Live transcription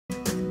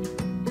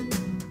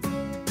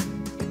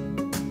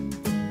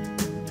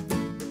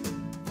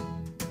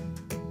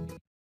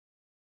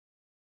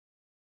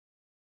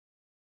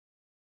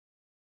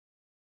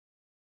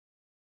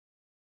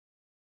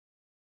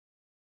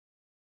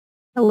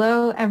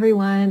Hello,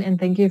 everyone, and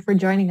thank you for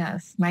joining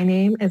us. My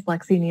name is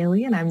Lexi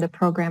Neely, and I'm the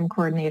program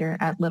coordinator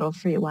at Little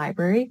Free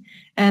Library,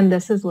 and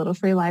this is Little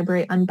Free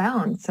Library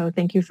Unbound. So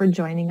thank you for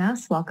joining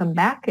us. Welcome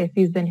back if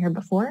you've been here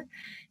before,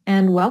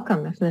 and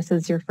welcome if this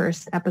is your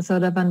first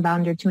episode of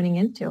Unbound you're tuning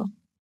into.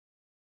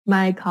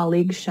 My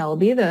colleague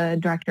Shelby, the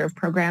director of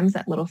programs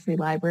at Little Free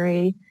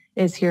Library,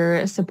 is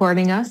here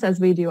supporting us as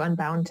we do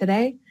Unbound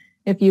today.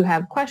 If you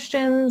have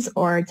questions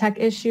or tech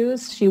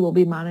issues, she will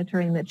be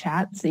monitoring the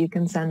chat so you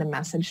can send a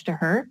message to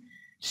her.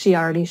 She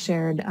already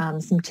shared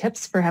some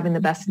tips for having the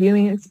best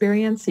viewing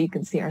experience so you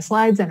can see our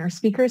slides and our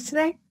speakers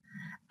today.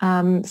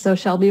 So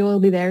Shelby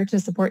will be there to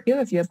support you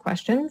if you have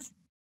questions.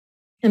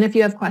 And if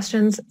you have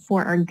questions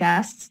for our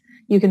guests,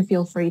 you can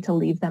feel free to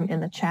leave them in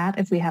the chat.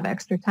 If we have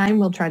extra time,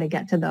 we'll try to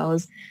get to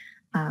those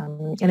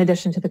in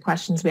addition to the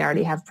questions we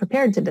already have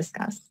prepared to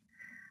discuss.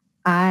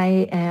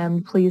 I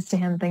am pleased to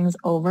hand things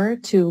over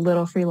to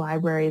Little Free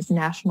Library's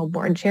National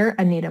Board Chair,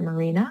 Anita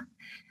Marina,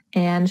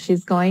 and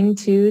she's going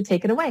to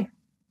take it away.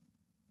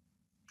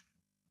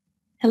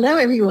 Hello,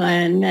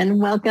 everyone,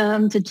 and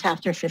welcome to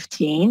Chapter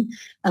 15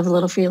 of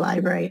Little Free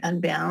Library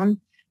Unbound.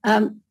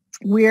 I'm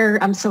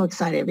so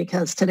excited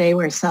because today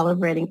we're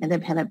celebrating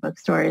Independent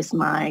Bookstores,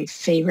 my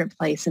favorite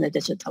place in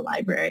addition to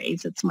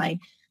libraries. It's my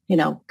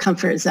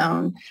comfort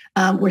zone.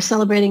 We're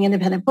celebrating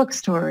independent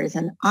bookstores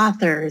and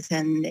authors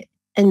and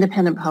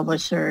independent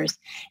publishers,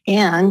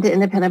 and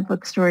Independent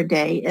Bookstore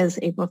Day is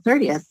April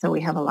 30th, so we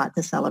have a lot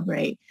to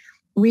celebrate.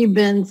 We've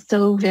been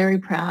so very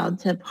proud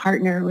to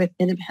partner with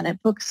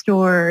independent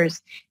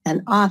bookstores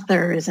and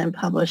authors and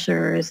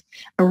publishers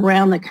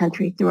around the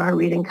country through our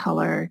Read in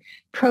Color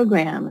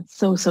program.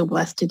 So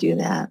blessed to do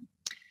that.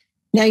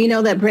 Now, you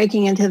know that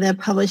breaking into the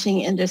publishing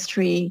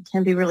industry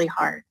can be really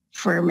hard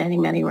for many,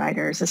 many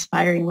writers,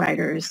 aspiring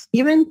writers.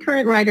 Even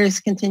current writers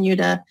continue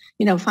to,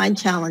 find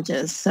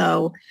challenges.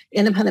 So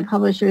independent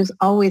publishers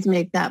always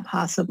make that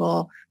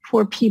possible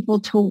for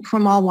people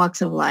from all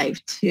walks of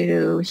life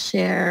to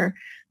share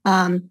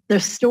their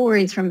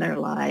stories from their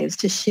lives,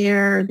 to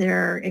share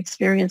their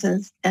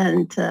experiences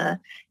and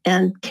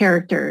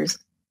characters.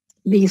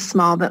 These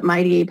small but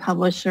mighty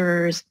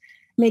publishers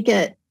make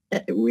it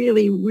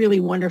really,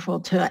 really wonderful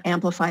to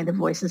amplify the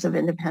voices of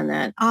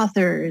independent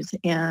authors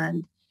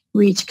and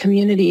reach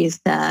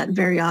communities that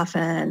very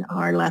often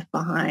are left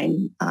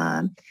behind.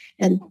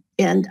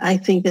 And I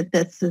think that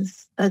this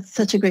is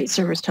such a great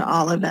service to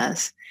all of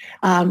us.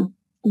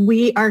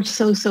 We are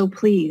so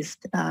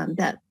pleased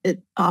that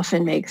it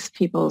often makes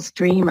people's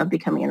dream of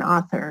becoming an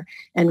author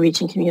and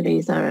reaching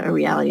communities a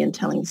reality and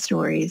telling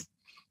stories.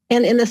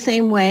 And in the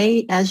same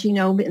way, as you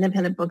know,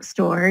 independent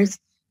bookstores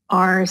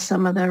are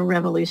some of the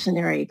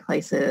revolutionary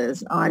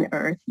places on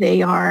earth.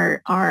 They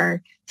are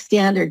our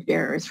standard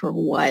bearers for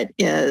what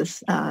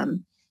is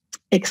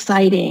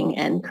exciting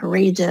and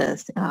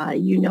courageous.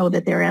 You know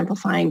that they're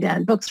amplifying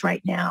banned books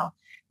right now.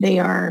 They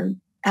are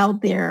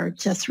out there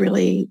just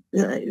really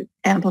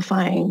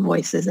amplifying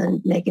voices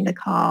and making the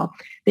call.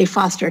 They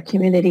foster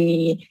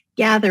community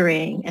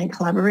gathering and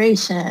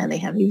collaboration. They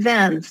have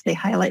events. They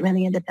highlight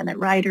many independent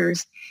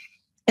writers.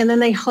 And then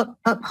they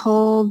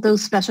uphold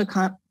those special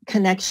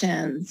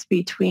connections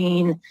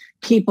between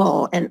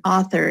people and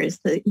authors.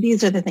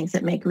 These are the things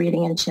that make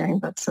reading and sharing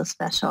books so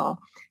special.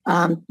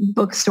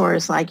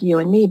 Bookstores like You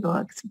and Me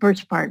Books,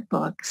 Birch Bark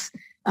Books,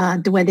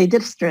 Duende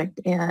District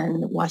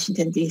in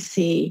Washington,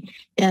 D.C.,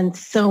 and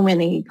so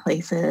many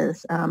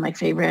places. My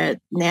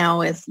favorite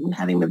now is,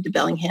 having moved to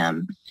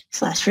Bellingham /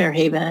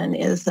 Fairhaven,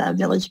 is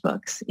Village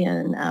Books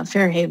in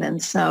Fairhaven.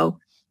 So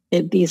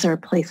these are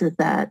places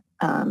that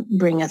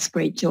bring us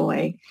great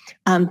joy.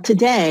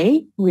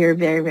 Today, we're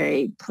very,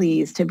 very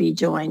pleased to be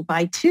joined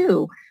by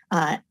two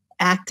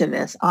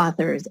activists,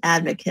 authors,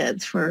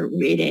 advocates for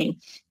reading.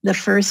 The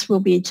first will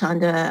be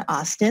Chanda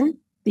Austin,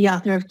 the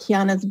author of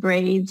Qiana's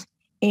Braids,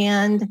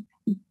 and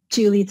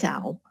Julie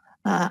Thao,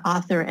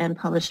 author and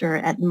publisher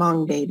at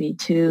HmongBaby,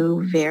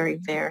 two very,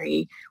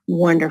 very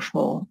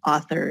wonderful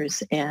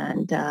authors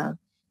and,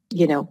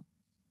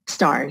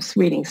 stars,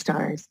 reading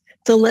stars.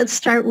 So let's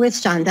start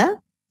with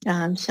Chanda.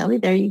 Shelby,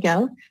 there you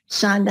go.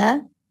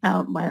 Chanda,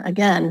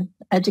 again,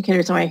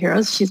 educators are my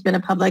heroes. She's been a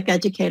public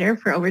educator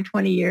for over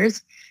 20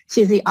 years.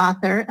 She's the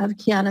author of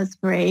Qiana's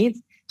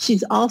Braids.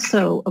 She's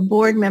also a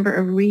board member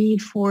of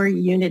Read for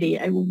Unity,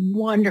 a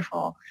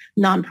wonderful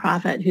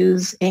nonprofit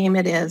whose aim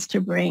it is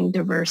to bring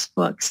diverse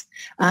books,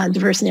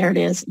 diverse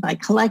narratives by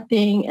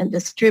collecting and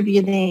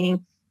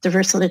distributing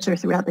diverse literature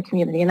throughout the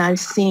community. And I've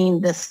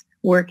seen this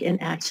work in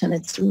action.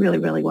 It's really,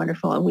 really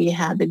wonderful. And we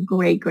had the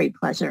great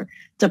pleasure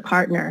to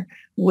partner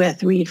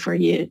with Read for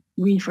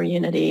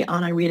Unity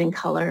on a Read in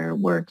Color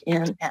work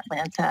in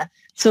Atlanta.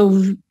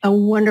 So a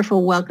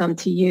wonderful welcome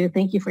to you.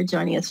 Thank you for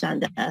joining us,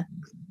 Chanda.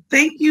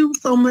 Thank you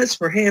so much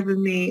for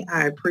having me.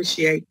 I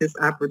appreciate this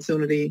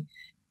opportunity.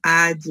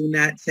 I do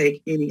not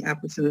take any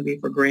opportunity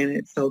for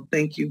granted. So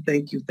thank you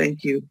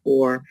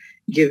for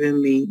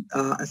giving me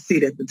a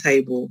seat at the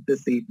table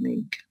this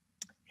evening.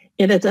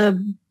 It is a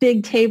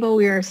big table.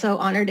 We are so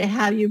honored to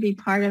have you be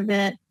part of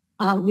it.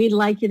 we'd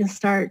like you to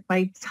start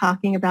by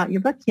talking about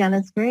your book,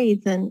 Qiana's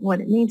Braids, and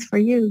what it means for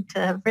you to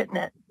have written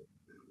it.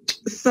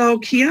 So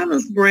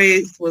Qiana's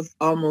Braids was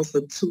almost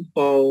a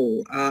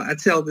twofold. I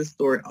tell this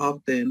story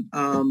often.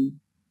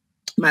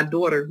 My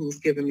daughter, who's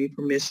given me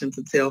permission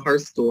to tell her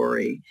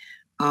story,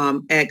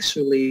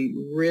 actually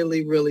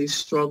really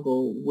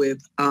struggled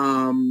with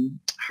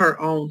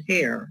her own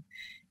hair.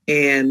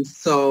 And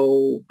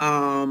so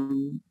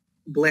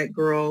Black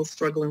girl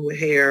struggling with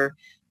hair,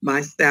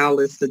 my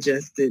stylist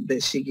suggested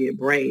that she get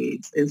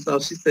braids. And so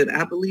she said,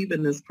 I believe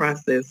in this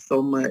process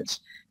so much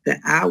that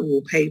I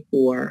will pay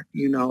for,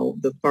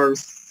 the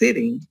first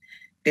sitting.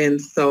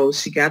 And so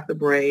she got the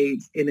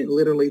braids, and it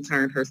literally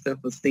turned her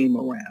self-esteem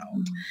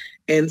around.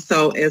 And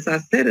so as I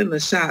sat in the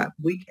shop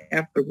week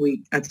after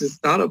week, I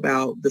just thought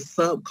about the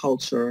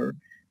subculture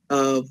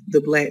of the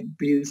Black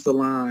beauty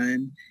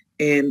salon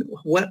and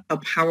what a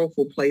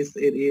powerful place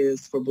it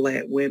is for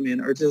Black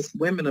women or just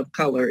women of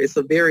color. It's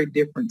a very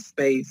different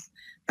space,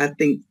 I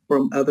think,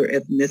 from other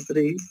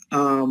ethnicities.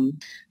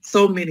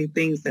 So many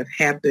things have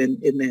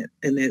happened in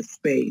that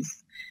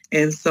space.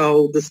 And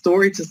so the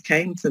story just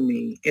came to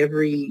me.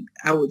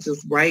 I would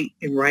just write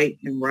and write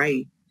and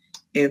write.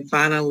 And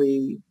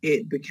finally,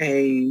 it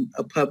became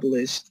a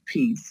published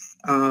piece.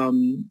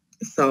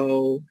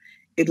 So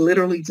it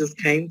literally just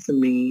came to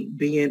me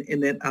being in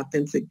that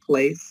authentic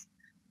place,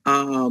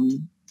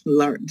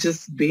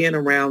 just being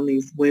around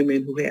these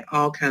women who had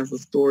all kinds of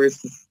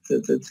stories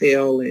to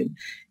tell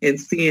and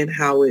seeing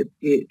how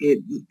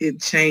it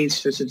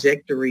changed the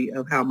trajectory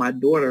of how my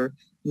daughter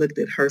looked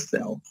at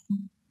herself.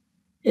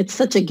 It's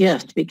such a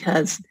gift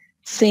because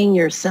seeing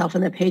yourself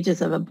in the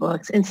pages of a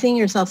book and seeing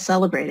yourself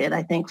celebrated,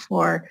 I think,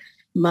 for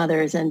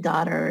mothers and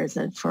daughters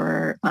and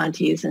for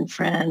aunties and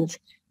friends,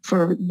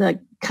 for the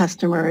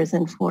customers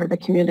and for the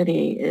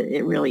community,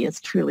 it really is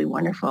truly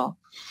wonderful.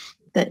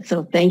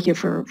 So thank you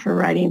for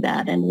writing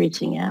that and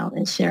reaching out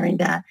and sharing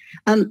that.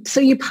 So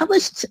you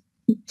published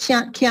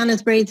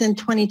Qiana's Braids in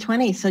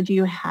 2020. So do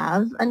you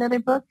have another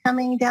book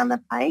coming down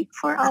the pike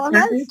for all of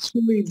us? I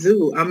actually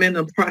do. I'm in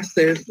the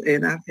process,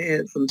 and I've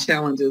had some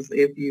challenges.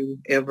 If you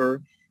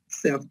ever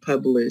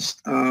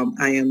self-published,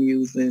 I am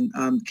using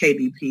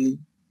KDP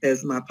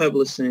as my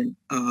publishing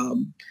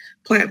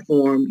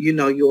platform.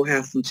 You'll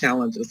have some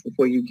challenges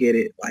before you get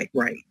it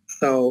right.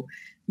 So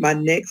my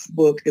next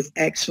book is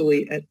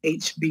actually an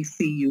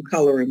HBCU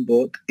coloring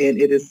book,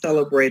 and it is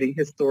celebrating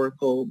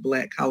historical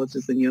Black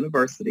colleges and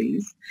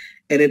universities,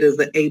 and it is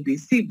an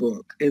ABC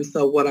book. And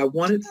so what I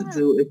wanted to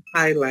do is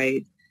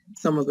highlight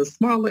some of the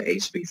smaller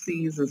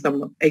HBCUs and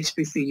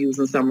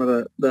some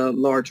of the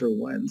larger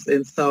ones.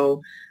 And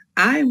so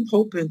I'm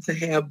hoping to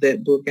have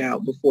that book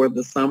out before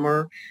the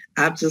summer.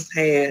 I've just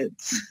had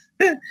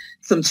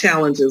some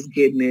challenges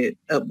getting it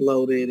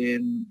uploaded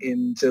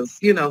and just,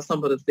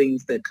 some of the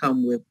things that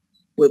come with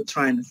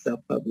trying to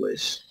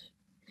self-publish.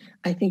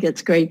 I think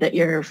it's great that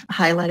you're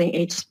highlighting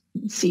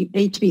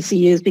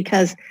HBCUs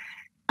because,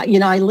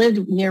 I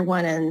lived near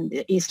one in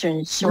the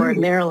Eastern Shore of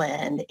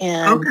Maryland,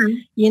 and,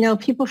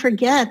 people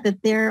forget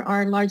that there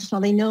are large,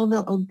 they know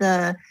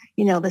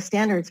the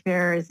standards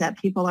bearers that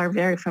people are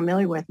very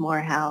familiar with,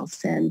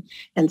 Morehouse and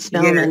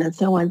Spelman and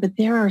so on, but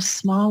there are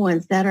small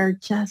ones that are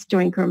just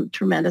doing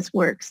tremendous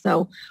work.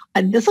 So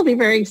this will be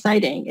very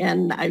exciting.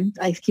 And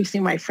I keep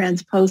seeing my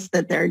friends post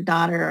that their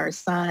daughter or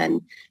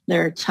son,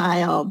 their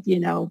child,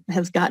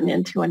 has gotten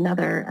into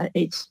another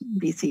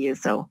HBCU.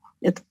 So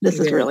this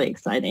is really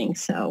exciting.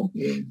 So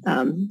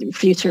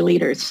future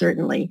leaders,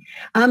 certainly.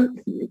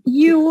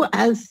 You,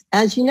 as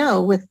you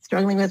know, with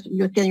struggling with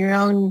getting your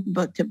own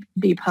book to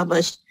be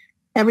published,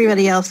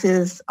 everybody else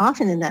is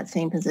often in that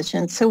same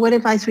position. So what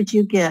advice would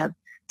you give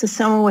to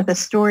someone with a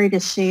story to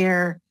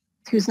share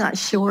who's not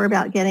sure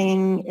about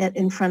getting it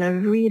in front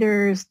of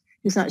readers,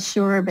 who's not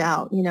sure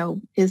about,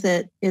 is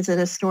it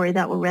a story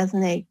that will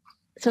resonate?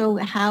 So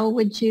how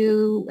would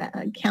you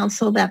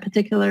counsel that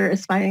particular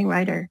aspiring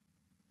writer?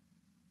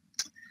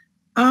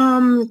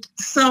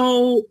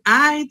 So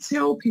I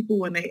tell people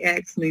when they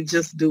ask me,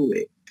 just do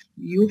it.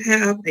 You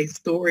have a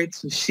story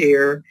to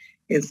share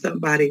and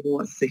somebody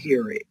wants to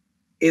hear it.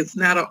 It's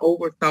not an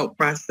overthought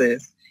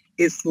process.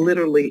 It's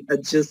literally a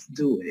just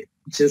do it.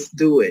 Just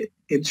do it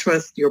and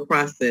trust your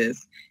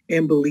process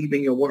and believe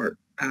in your work.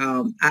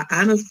 I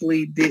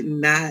honestly did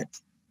not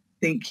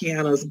think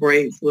Qiana's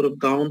Braids would have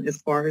gone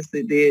as far as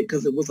it did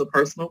because it was a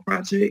personal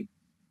project.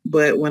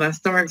 But when I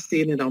started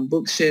seeing it on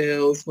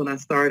bookshelves, when I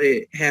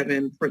started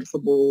having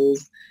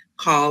principals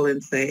call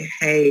and say,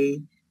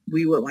 hey,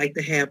 we would like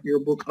to have your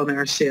book on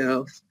our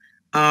shelf,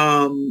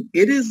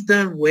 it is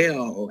done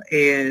well.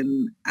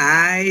 And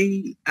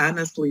I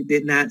honestly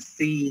did not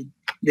see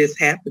this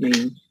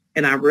happening.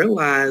 And I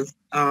realized,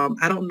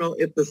 I don't know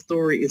if the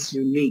story is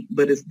unique,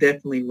 but it's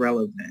definitely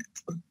relevant.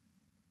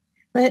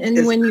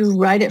 And when you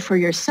write it for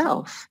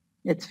yourself,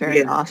 it's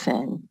very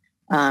often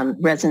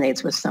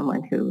resonates with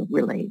someone who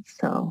relates.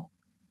 So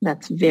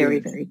that's very,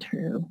 very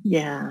true.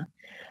 Yeah.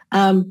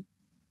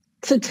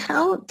 So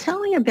tell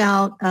me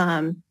about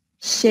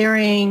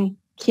sharing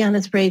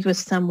Qiana's Braids with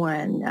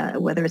someone,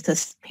 whether it's a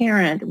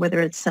parent,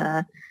 whether it's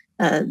a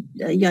a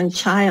young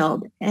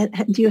child.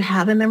 Do you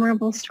have a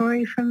memorable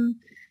story from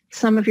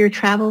some of your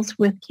travels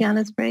with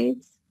Qiana's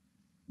Braids?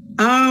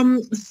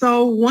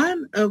 So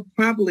one of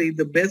probably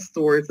the best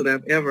stories that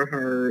I've ever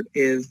heard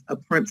is a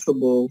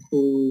principal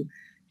who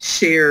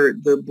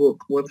shared the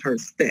book with her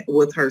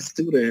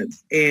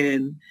students,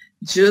 and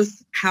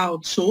just how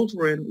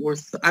children were.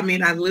 I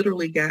mean, I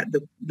literally got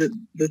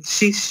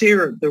she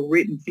shared the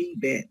written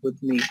feedback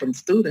with me from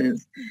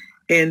students,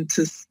 and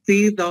to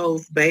see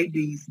those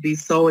babies be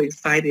so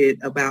excited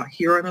about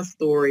hearing a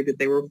story that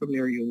they were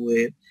familiar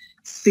with,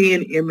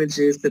 seeing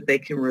images that they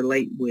can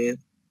relate with.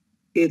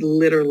 It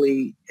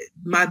literally,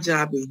 my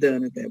job is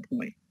done at that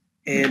point.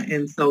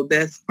 And so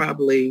that's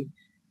probably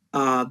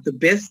the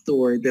best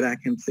story that I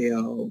can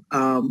tell,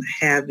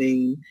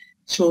 having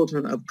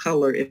children of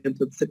color in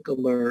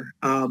particular,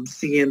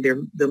 seeing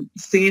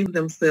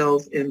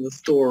themselves in the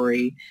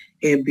story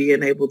and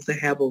being able to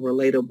have a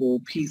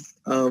relatable piece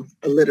of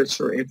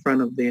literature in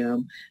front of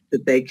them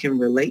that they can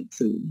relate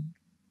to.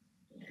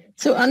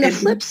 So on the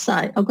flip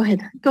side, go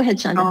ahead,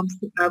 Chanda.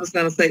 I was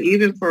going to say,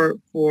 even for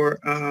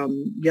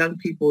young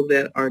people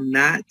that are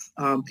not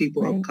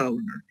people of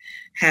color,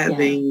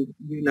 having,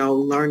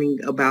 learning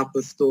about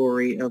the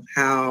story of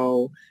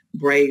how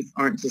braids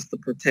aren't just a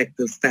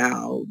protective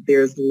style.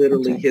 There's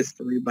literally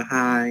history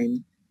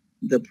behind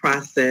the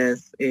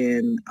process,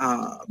 and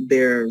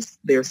there's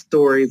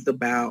stories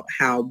about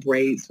how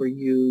braids were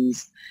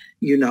used,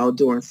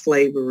 during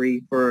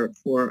slavery for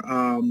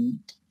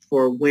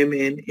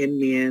women and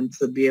men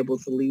to be able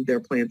to leave their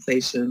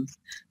plantations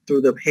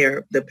through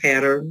the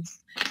patterns.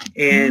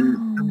 And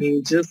I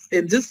mean, just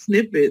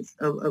snippets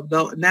of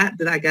those, not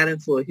that I got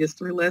into a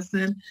history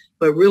lesson,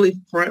 but really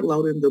front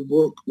loading the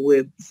book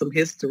with some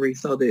history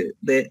so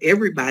that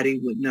everybody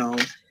would know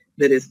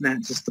that it's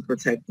not just a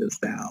protective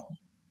style.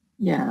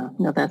 Yeah,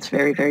 no, that's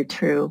very, very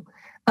true.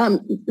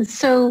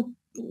 So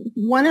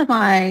one of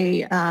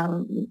my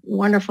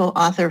wonderful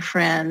author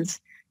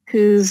friends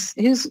who's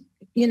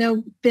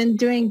been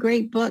doing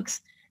great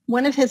books.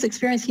 One of his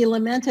experience, he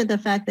lamented the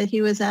fact that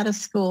he was out of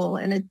school,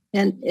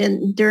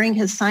 and during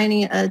his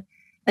signing,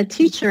 a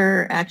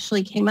teacher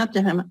actually came up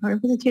to him, or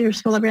was a teacher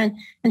school librarian,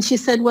 and she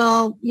said,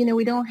 "Well,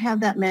 we don't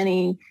have that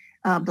many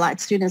Black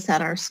students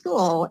at our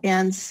school,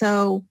 and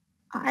so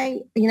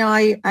I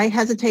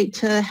hesitate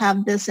to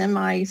have this in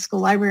my school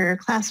library or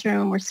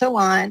classroom or so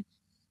on,"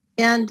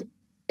 and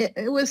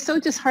it was so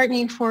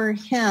disheartening for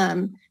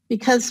him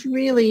because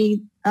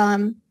really.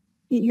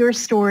 Your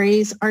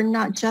stories are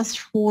not just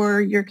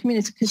for your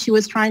community, because she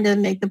was trying to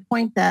make the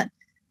point that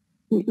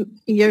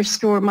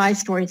my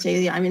story,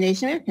 say I'm an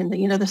Asian American,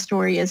 the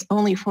story is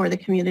only for the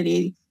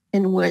community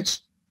in which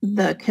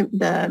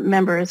the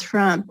member is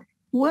from.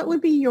 What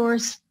would be your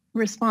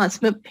response?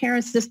 But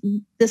parents,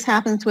 this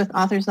happens with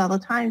authors all the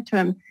time to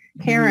them.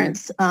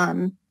 Parents,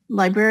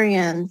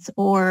 librarians,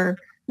 or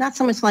not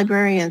so much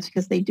librarians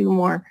because they do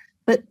more,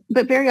 but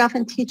very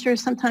often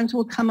teachers sometimes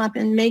will come up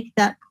and make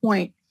that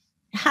point.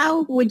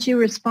 How would you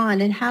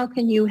respond, and how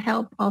can you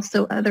help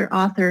also other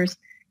authors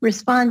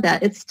respond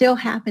that? It's still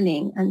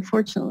happening,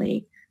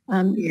 unfortunately.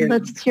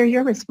 Let's hear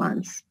your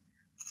response.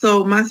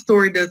 So my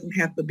story doesn't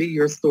have to be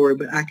your story,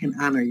 but I can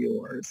honor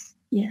yours.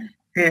 Yeah.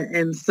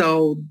 And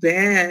so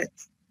that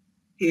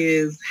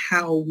is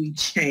how we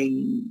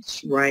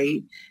change,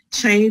 right?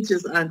 Change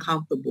is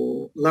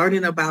uncomfortable.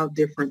 Learning about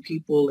different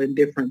people and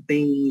different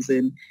things,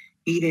 and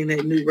eating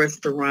at new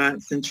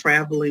restaurants and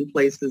traveling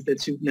places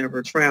that you've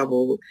never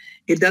traveled.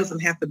 It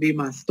doesn't have to be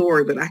my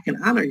story, but I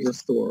can honor your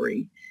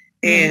story.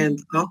 And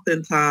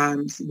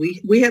oftentimes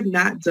we have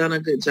not done a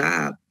good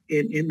job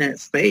in that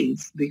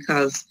space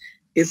because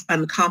it's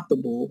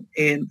uncomfortable.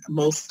 And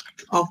most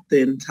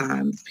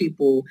oftentimes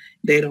people,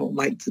 they don't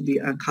like to be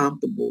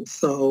uncomfortable.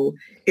 So,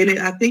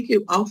 I think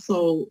it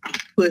also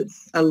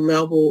puts a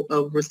level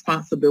of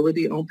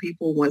responsibility on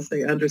people once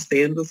they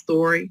understand the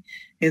story.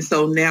 And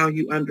so now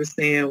you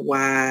understand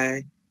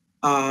why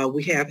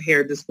we have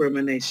Hair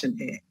Discrimination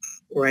Act,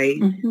 right?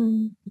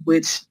 Mm-hmm.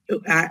 Which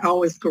I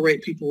always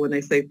correct people when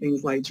they say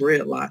things like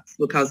dreadlocks,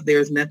 because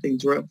there's nothing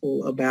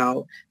dreadful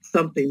about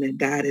something that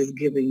God is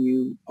giving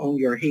you on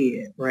your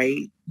head,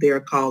 right? They're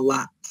called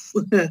locks.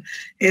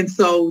 And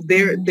so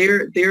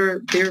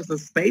there's a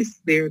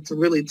space there to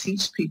really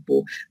teach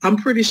people. I'm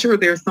pretty sure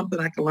there's something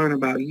I can learn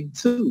about you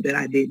too that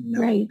I didn't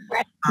know. Right.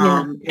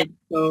 And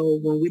so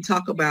when we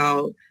talk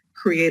about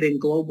creating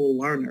global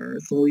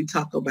learners, when we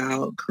talk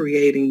about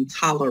creating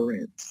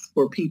tolerance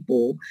for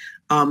people,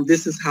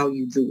 this is how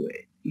you do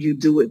it. You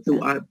do it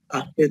through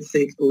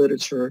authentic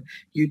literature.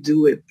 You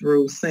do it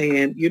through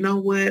saying, you know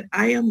what,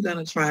 I am going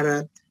to try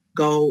to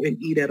go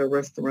and eat at a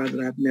restaurant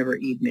that I've never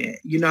eaten at.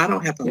 I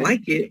don't have to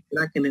like it,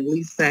 but I can at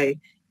least say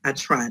I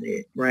tried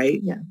it, right?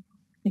 Yeah,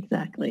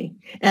 exactly.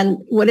 And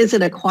what is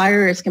it? A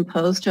choir is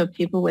composed of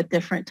people with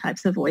different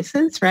types of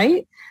voices,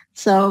 right?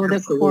 So Absolutely.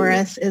 The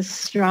chorus is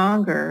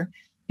stronger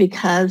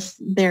because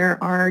there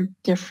are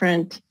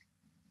different,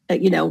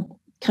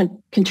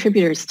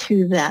 contributors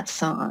to that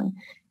song.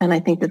 And I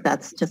think that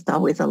that's just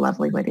always a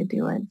lovely way to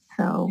do it.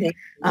 So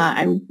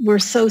we're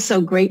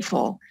so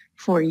grateful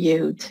for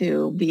you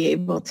to be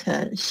able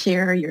to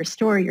share your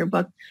story, your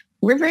book.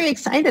 We're very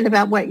excited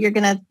about what you're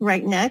going to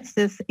write next.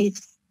 This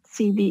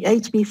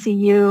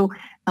HBCU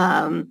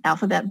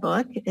alphabet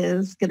book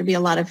is going to be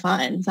a lot of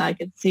fun. So I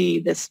could see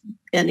this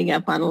ending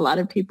up on a lot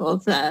of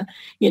people's,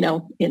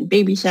 in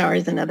baby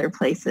showers and other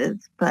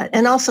places.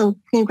 And also,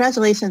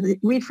 congratulations.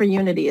 Read for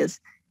Unity is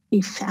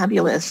a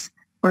fabulous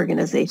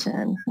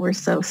organization. We're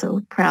so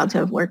proud to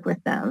have worked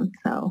with them.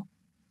 So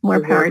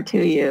more power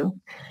to you.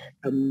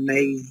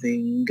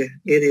 Amazing.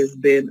 It has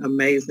been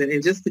amazing.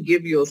 And just to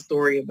give you a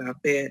story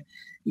about that,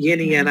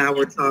 Yenny and I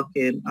were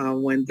talking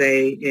one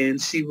day,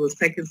 and she was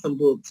taking some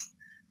books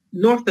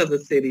north of the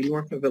city,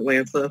 north of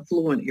Atlanta,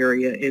 affluent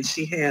area, and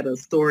she had a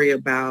story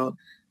about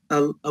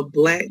a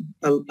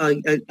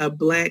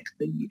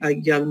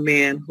young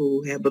man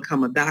who had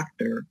become a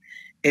doctor,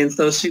 and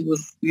so she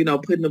was,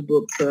 putting the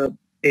books up,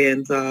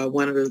 and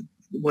one of the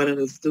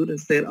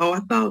students said, "Oh, I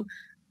thought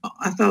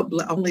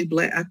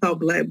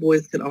black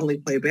boys could only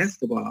play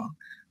basketball."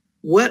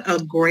 What a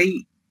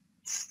great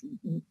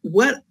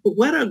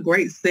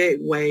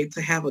segue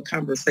to have a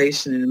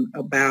conversation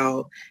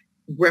about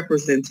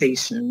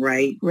representation,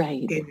 right?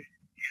 Right. And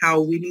how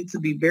we need to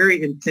be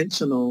very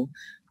intentional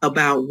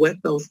about what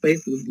those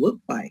spaces look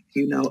like.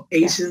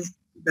 Asians,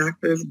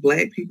 doctors,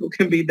 Black people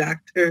can be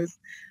doctors.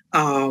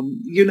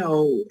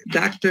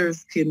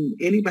 Doctors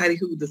anybody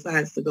who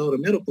decides to go to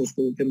medical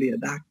school can be a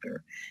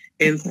doctor.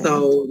 And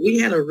so we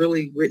had a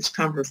really rich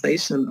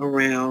conversation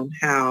around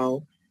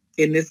how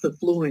in this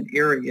affluent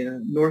area,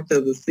 north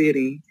of the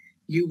city,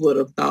 you would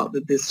have thought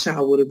that this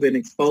child would have been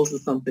exposed to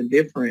something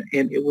different.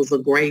 And it was a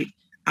great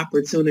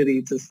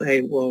opportunity to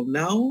say, well,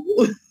 no,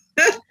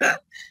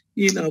 Black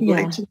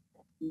children do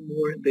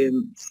more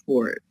than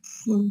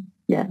sports.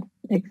 Yeah,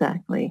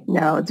 exactly.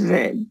 No, it's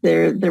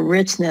the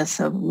richness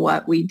of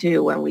what we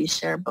do when we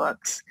share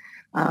books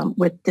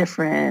with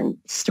different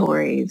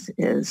stories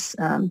is,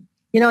 and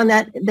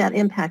that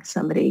impacts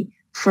somebody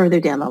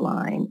further down the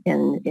line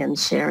in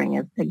sharing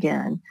it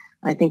again.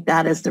 I think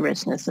that is the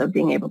richness of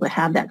being able to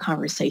have that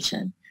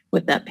conversation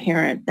with that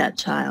parent, that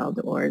child,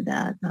 or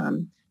that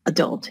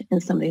adult in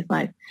somebody's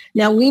life.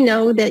 Now, we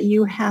know that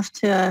you have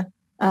to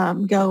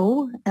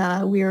go.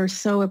 We are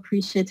so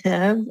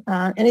appreciative.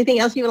 Anything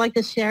else you would like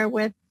to share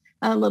with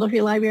Little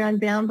Free Library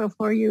Unbound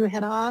before you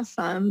head off?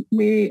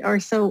 We are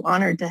so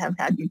honored to have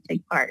had you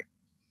take part.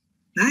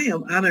 I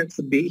am honored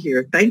to be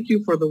here. Thank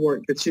you for the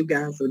work that you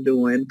guys are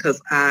doing,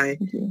 because I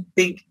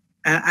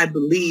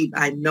believe,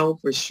 I know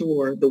for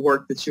sure the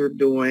work that you're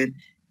doing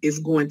is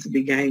going to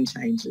be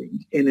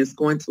game-changing, and it's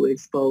going to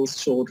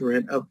expose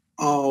children of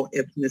all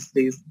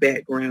ethnicities,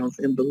 backgrounds,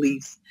 and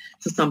beliefs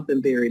to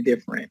something very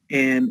different.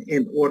 And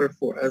in order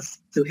for us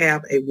to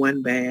have a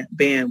one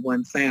band,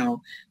 one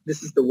sound,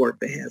 this is the work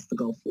that has to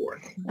go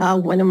forth.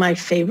 One of my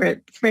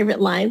favorite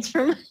lines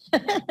from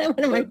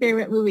one of my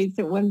favorite movies,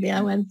 One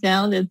Band, One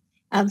Sound, is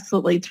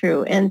absolutely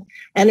true. And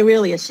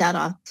really a shout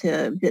out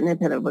to the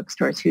independent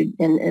bookstores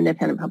and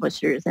independent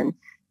publishers and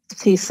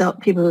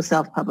people who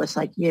self-publish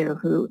like you,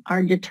 who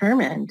are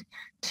determined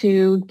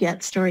to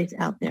get stories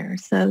out there.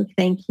 So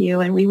thank you.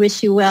 And we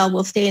wish you well.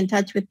 We'll stay in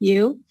touch with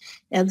you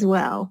as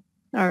well.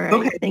 All right.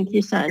 Okay. Thank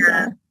you,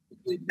 Chanda.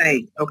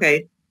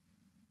 Okay.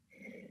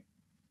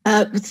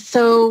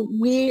 So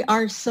we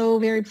are so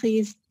very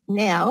pleased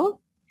now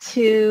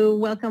to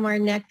welcome our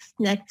next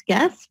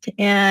guest,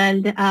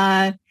 and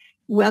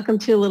welcome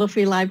to Little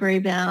Free Library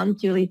Bound,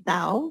 Julie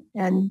Thao.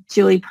 And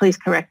Julie, please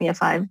correct me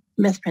if I've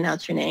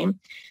mispronounced your name.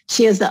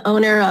 She is the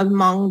owner of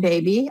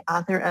HmongBaby,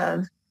 author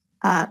of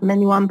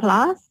Menuan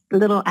Place,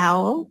 Little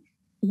Owl,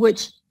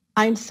 which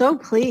I'm so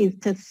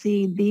pleased to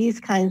see these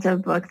kinds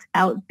of books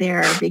out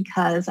there,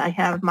 because I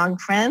have Hmong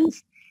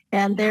friends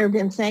and they've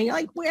been saying,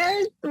 like,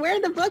 where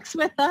are the books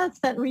with us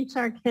that reach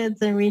our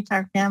kids and reach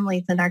our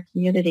families and our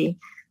community?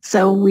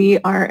 So we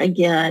are,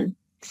 again,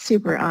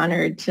 super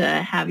honored to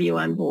have you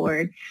on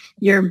board.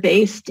 You're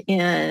based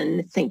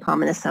in St. Paul,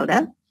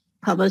 Minnesota,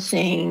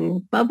 publishing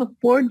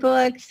board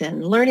books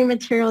and learning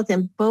materials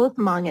in both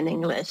Hmong and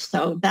English.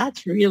 So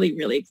that's really,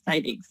 really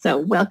exciting. So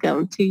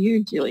welcome to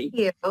you,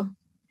 Julie.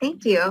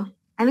 Thank you.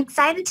 I'm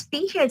excited to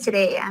be here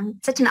today.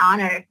 Such an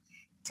honor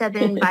to have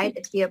been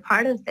invited to be a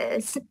part of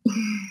this.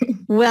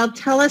 Well,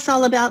 tell us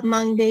all about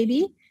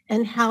HmongBaby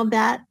and how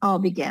that all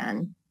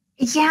began.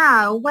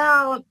 Yeah,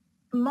 well,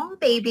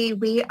 HmongBaby,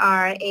 we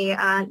are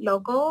a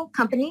local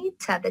company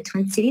to the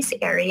Twin Cities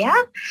area,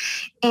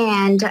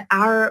 and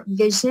our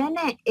vision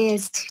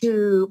is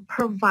to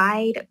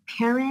provide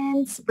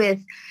parents with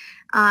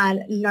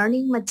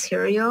learning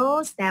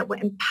materials that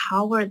will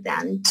empower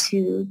them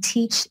to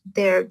teach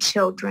their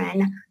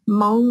children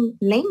Hmong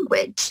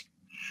language.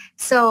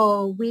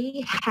 So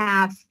we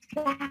have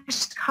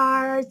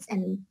flashcards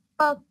and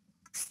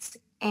books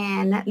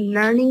and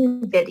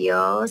learning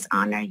videos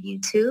on our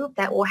YouTube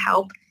that will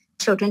help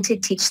children to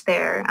teach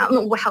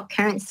will help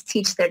parents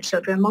teach their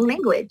children Hmong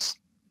language.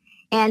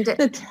 And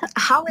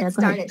how it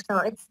started. So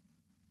it's,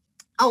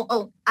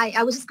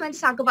 I was just going to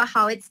talk about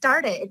how it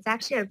started. It's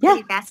actually a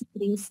pretty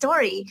fascinating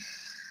story.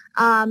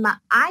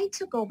 I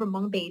took over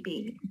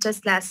HmongBaby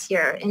just last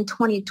year in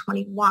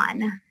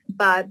 2021.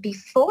 But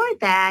before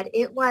that,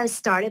 it was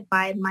started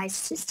by my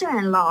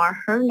sister-in-law.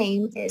 Her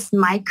name is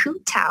Julie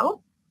Thao.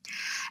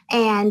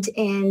 And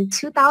in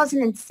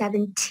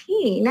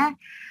 2017,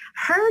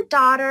 her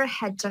daughter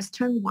had just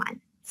turned 1.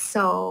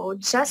 So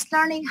just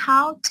learning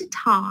how to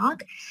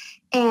talk.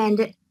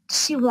 And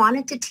she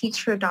wanted to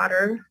teach her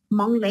daughter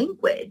Hmong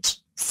language.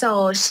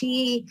 So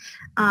she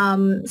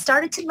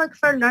started to look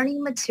for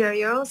learning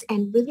materials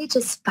and really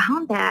just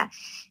found that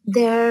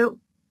there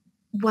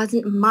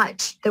wasn't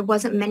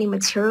many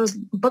materials,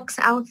 books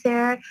out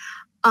there,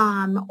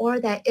 or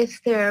that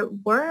if there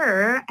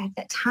were at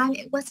that time,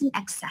 it wasn't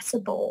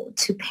accessible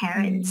to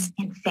parents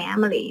and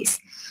families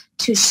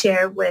to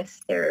share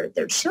with their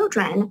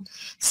children.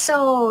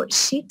 So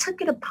she took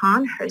it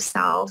upon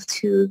herself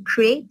to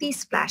create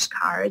these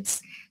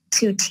flashcards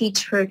to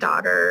teach her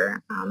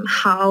daughter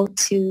how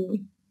to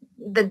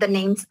the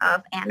names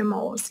of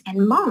animals in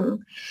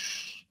Hmong.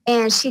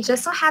 And she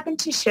just so happened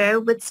to share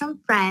with some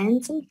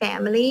friends and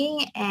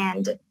family.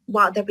 And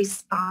while the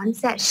response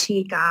that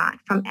she got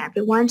from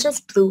everyone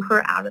just blew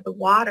her out of the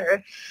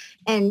water.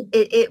 And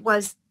it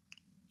was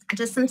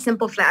just some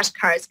simple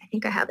flashcards. I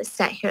think I have a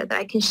set here that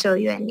I can show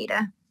you,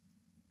 Anita.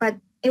 But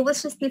it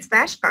was just these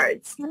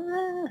flashcards.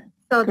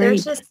 So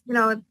there's just,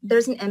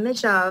 there's an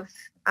image of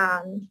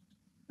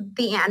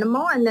the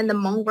animal and then the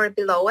Hmong word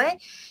below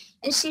it.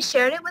 And she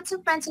shared it with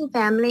some friends and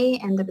family.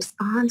 And the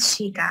response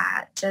she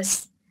got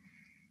just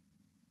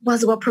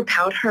was what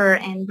propelled her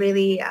and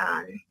really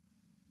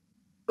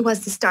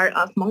was the start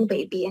of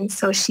HmongBaby. And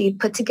so she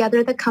put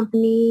together the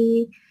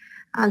company,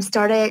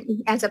 started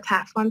as a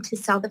platform to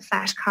sell the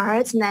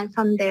flashcards. And then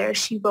from there,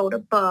 she wrote a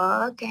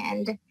book,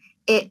 and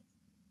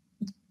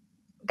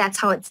that's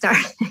how it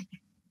started.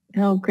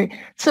 Oh, great.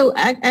 So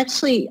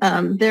actually,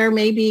 there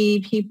may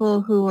be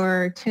people who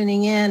are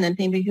tuning in and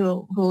maybe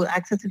who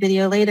access the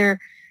video later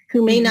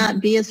who may not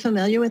be as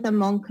familiar with the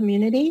Hmong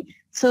community.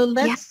 So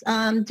let's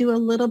do a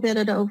little bit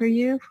of an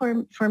overview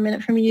for a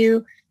minute from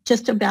you,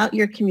 just about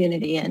your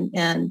community and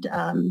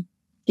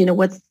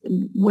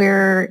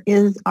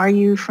are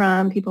you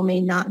from? People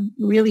may not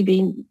really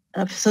be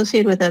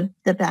associated with the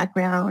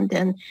background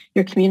and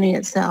your community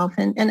itself,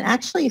 and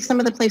actually some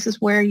of the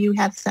places where you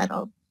have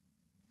settled.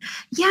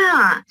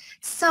 Yeah.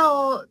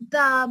 So the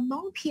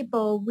Hmong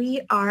people, we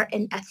are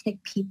an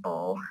ethnic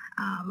people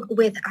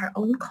with our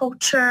own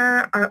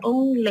culture, our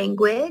own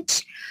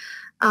language,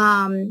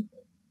 out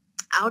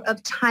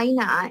of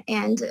China.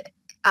 And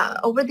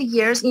over the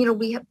years,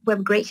 we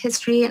have great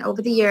history. And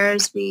over the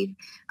years, we've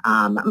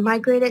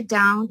migrated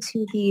down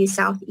to the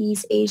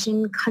Southeast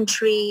Asian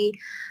country,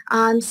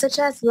 such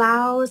as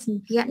Laos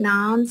and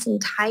Vietnam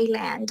and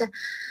Thailand.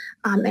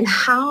 And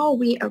how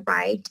we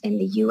arrived in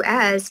the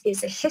U.S.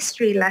 is a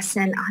history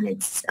lesson on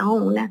its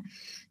own.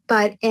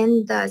 But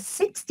in the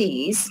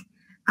 60s,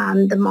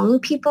 the Hmong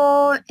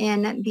people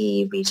in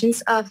the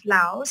regions of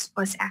Laos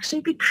was actually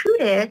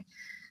recruited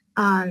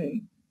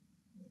to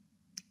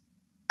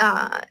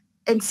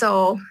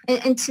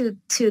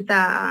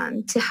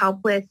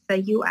help with the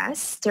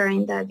U.S.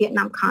 during the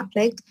Vietnam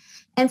conflict.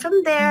 And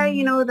from there,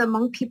 the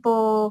Hmong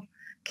people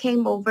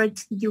came over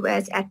to the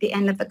U.S. at the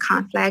end of the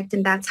conflict,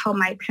 and that's how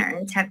my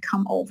parents had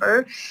come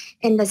over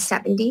in the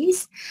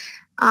 70s.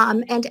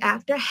 And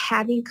after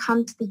having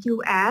come to the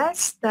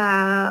U.S.,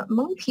 the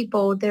Hmong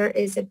people, there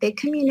is a big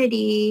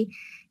community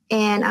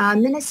in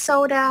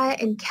Minnesota,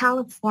 in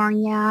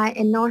California,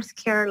 in North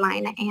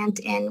Carolina, and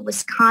in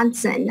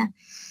Wisconsin.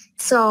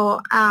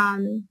 So,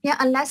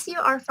 unless you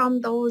are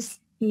from those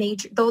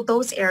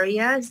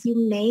areas, you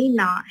may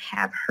not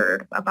have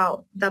heard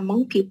about the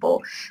Hmong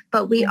people,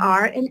 but we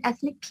are an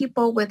ethnic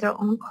people with our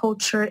own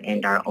culture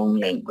and our own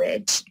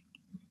language.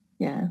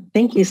 Yeah,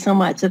 thank you so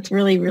much. That's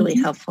really, really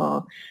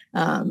helpful.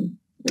 I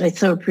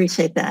so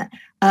appreciate that.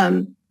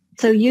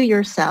 So you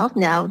yourself,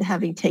 now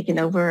having taken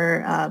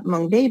over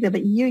HmongBaby,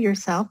 but you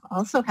yourself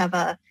also have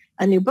a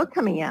new book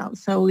coming out.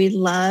 So we'd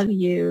love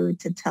you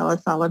to tell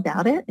us all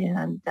about it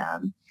and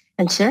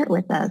share it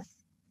with us.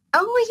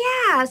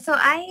 Oh, yeah. So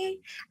I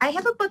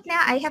have a book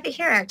now. I have it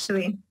here,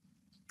 actually.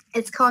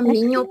 It's called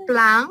Niño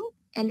Blanc,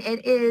 and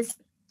it is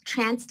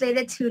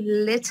translated to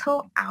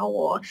Little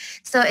Owl.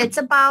 So it's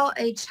about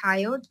a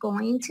child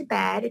going to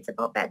bed. It's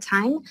about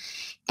bedtime.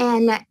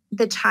 And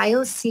the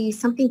child sees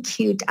something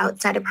cute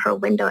outside of her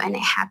window, and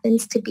it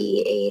happens to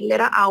be a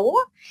little owl.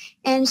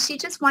 And she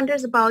just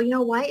wonders about,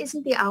 why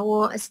isn't the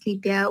owl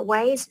asleep yet?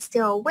 Why is it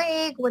still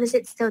awake? What is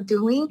it still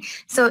doing?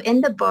 So in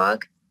the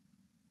book,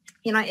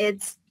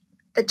 it's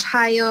the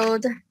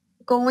child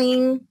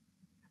going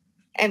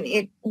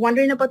and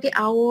wondering about the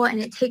owl,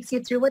 and it takes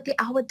you through what the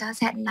owl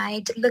does at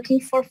night, looking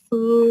for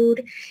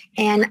food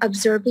and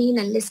observing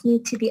and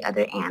listening to the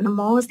other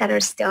animals that are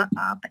still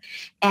up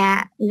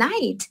at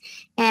night.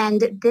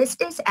 And this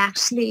is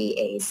actually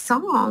a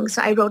song.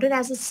 So I wrote it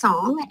as a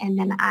song, and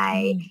then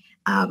I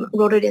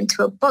wrote it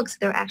into a book. So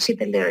they're actually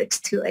the lyrics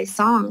to a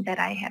song that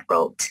I had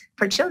wrote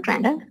for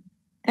children.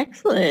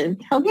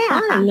 Excellent. How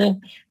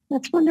fun.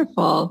 That's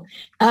wonderful.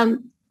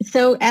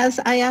 So as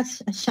I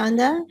asked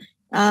Chanda,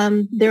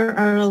 there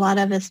are a lot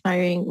of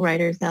aspiring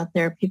writers out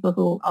there, people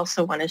who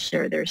also want to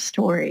share their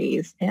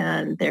stories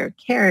and their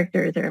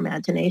character, their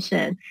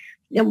imagination.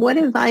 And what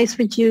advice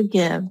would you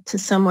give to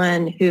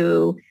someone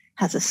who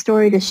has a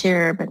story to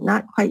share but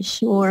not quite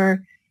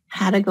sure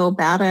how to go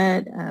about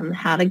it,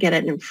 how to get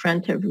it in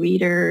front of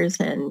readers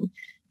and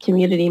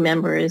community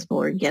members,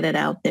 or get it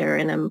out there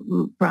in a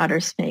broader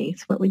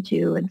space? What would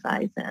you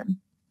advise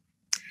them?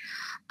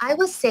 I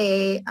would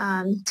say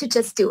to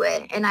just do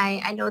it. And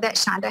I know that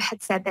Chanda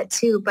had said that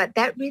too, but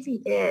that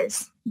really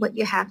is what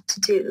you have to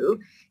do,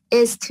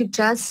 is to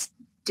just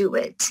do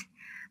it.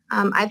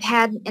 I've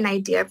had an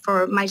idea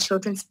for my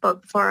children's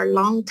book for a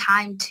long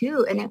time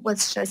too, and it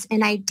was just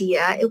an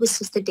idea. It was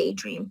just a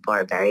daydream for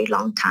a very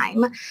long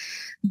time.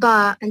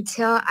 But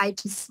until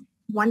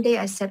one day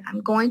I said, I'm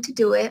going to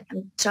do it.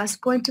 I'm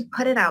just going to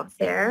put it out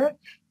there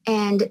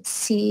and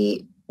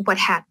see what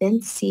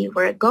happens, see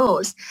where it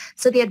goes.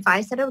 So the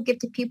advice that I would give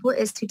to people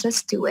is to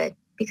just do it,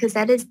 because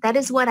that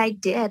is what I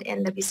did.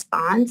 And the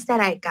response that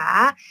I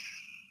got,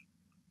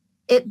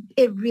 it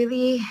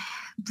really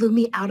blew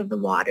me out of the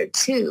water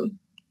too.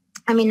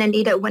 I mean,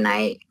 Anita, when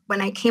I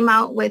came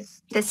out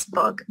with this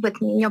book with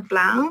Niño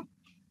Blanc,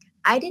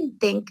 I didn't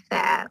think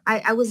that,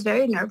 I was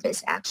very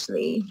nervous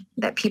actually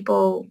that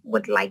people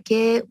would like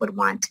it, would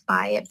want to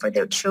buy it for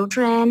their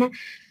children.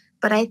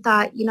 But I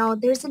thought,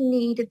 there's a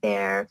need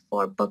there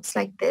for books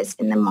like this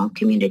in the Hmong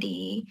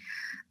community.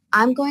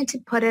 I'm going to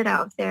put it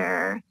out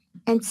there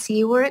and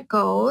see where it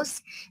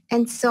goes.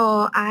 And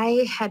so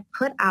I had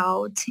put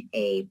out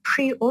a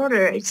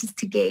pre-order just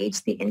to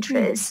gauge the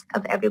interest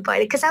of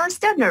everybody, because I was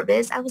still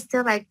nervous. I was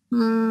still like,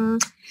 I'm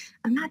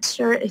not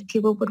sure if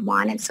people would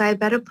want it. So I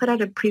better put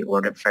out a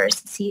pre-order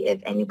first to see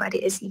if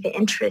anybody is even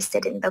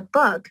interested in the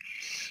book.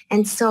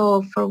 And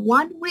so for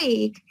 1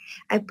 week,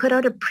 I put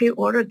out a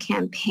pre-order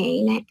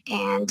campaign,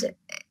 and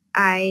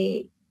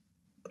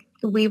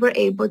we were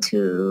able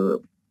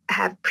to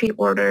have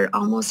pre-ordered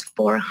almost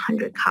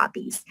 400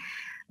 copies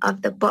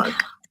of the book.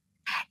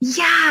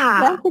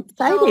 Yeah. That's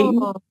exciting.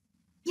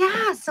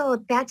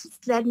 So that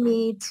just led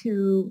me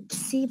to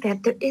see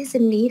that there is a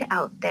need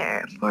out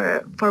there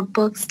for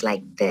books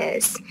like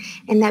this,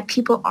 and that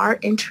people are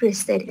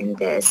interested in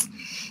this.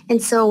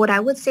 And so what I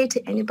would say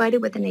to anybody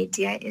with an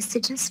idea is to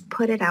just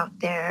put it out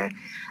there.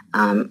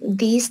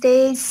 These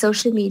days,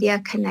 social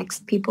media connects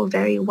people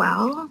very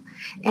well.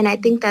 And I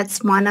think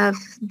that's one of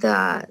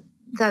the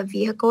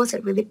vehicles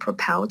that really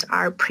propelled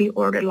our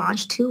pre-order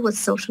launch too, was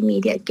social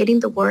media, getting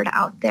the word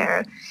out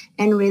there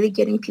and really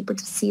getting people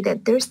to see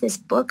that there's this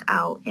book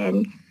out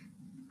and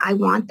I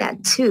want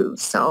that too.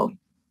 So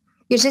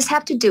you just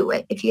have to do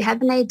it. If you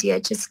have an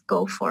idea, just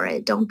go for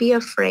it. Don't be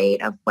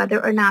afraid of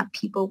whether or not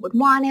people would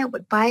want it,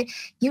 would buy it.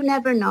 You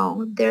never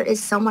know. There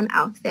is someone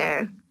out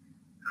there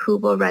who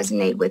will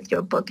resonate with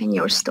your book and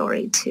your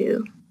story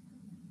too.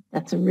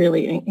 That's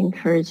really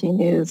encouraging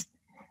news.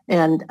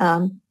 And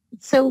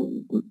so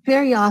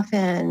very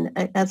often,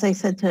 as I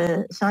said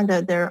to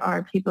Chanda, there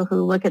are people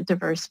who look at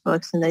diverse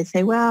books and they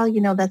say, well,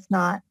 that's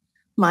not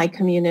my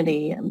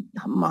community.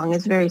 Hmong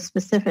is very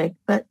specific.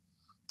 But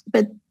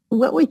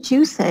what would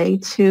you say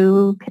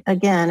to,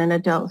 again, an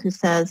adult who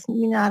says,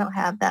 I don't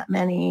have that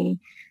many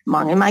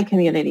Hmong in my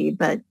community,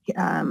 but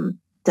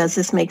does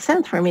this make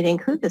sense for me to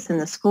include this in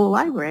the school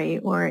library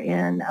or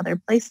in other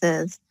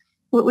places?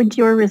 What would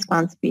your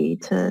response be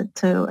to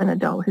an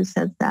adult who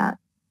says that?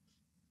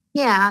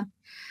 Yeah.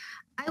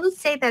 I would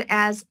say that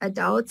as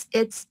adults,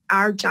 it's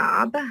our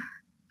job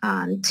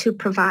to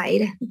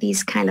provide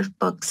these kind of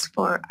books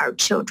for our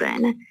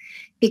children,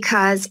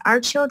 because our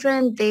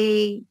children,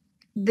 the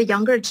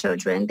younger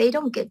children, they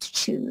don't get to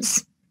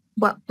choose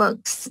what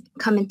books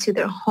come into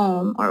their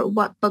home or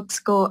what books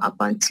go up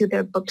onto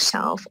their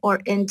bookshelf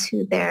or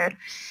into their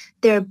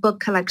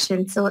book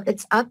collection. So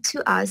it's up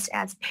to us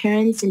as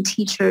parents and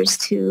teachers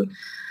to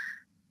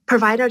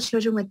provide our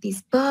children with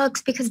these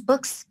books, because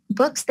books,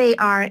 they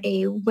are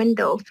a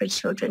window for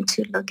children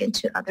to look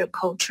into other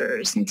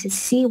cultures and to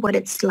see what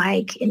it's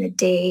like in a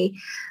day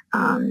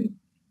in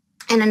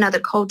another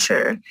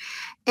culture.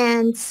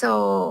 And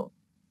so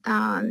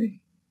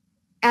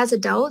as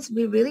adults,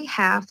 we really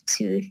have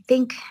to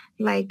think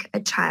like a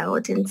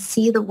child and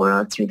see the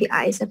world through the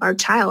eyes of our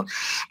child.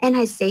 And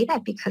I say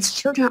that because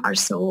children are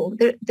so,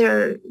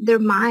 their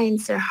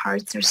minds, their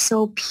hearts are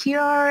so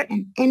pure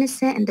and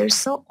innocent, and they're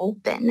so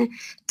open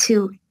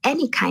to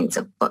any kinds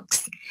of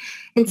books.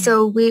 And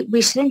so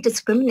we shouldn't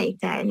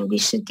discriminate that, and we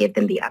should give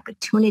them the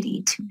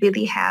opportunity to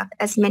really have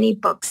as many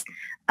books,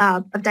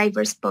 of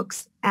diverse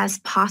books as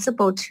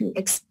possible, to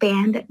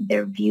expand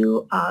their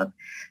view of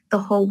the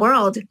whole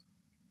world,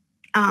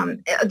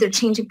 the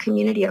changing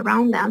community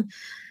around them.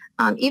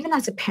 Even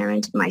as a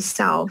parent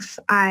myself,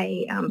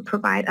 I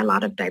provide a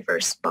lot of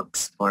diverse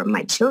books for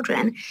my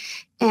children.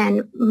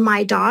 And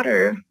my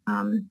daughter,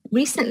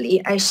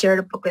 recently, I shared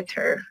a book with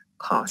her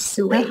called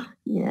Sui.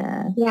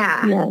 Yeah.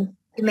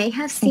 You may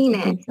have seen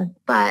it,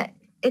 but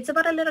it's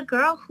about a little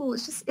girl who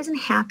just isn't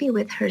happy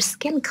with her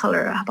skin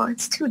color. How about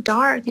it's too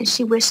dark, and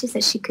she wishes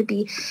that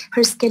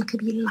her skin could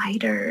be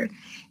lighter.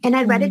 And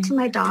I read it to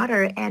my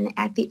daughter, and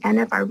at the end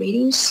of our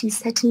reading, she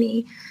said to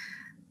me,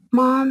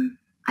 "Mom,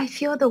 I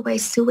feel the way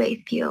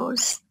Sue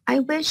feels. I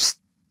wish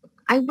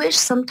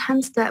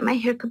sometimes that my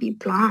hair could be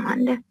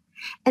blonde."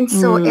 And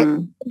so it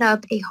opened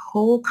up a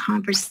whole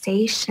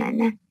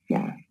conversation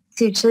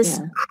to just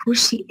who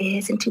she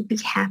is and to be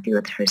happy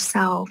with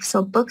herself.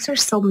 So books are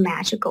so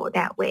magical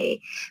that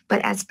way.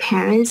 But as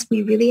parents,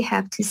 we really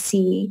have to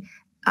see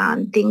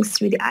things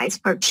through the eyes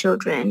of our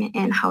children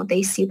and how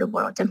they see the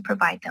world and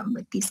provide them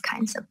with these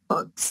kinds of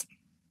books.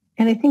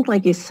 And I think,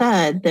 like you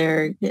said,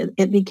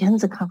 it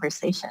begins a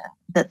conversation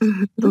that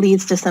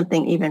leads to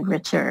something even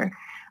richer.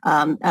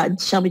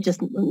 Shelby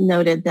just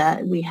noted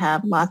that we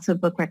have lots of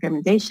book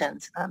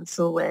recommendations.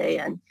 Sulway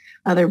and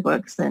other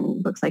books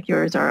and books like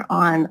yours are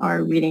on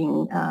our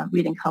reading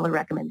color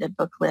recommended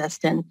book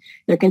list, and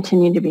there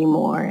continue to be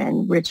more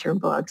and richer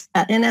books.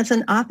 And as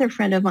an author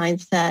friend of mine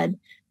said,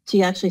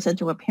 she actually said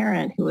to a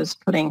parent who was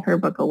putting her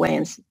book away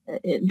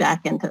and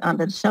back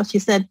onto the shelf, she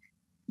said,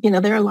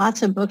 there are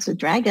lots of books with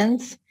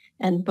dragons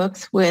and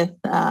books with,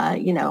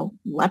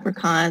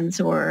 leprechauns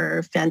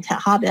or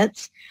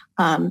hobbits.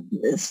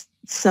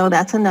 So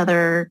that's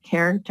another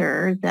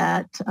character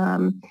that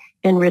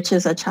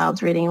enriches a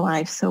child's reading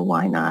life. So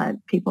why not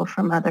people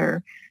from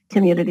other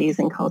communities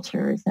and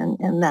cultures?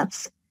 And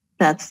that's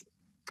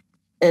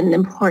an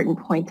important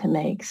point to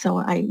make.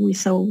 So we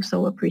so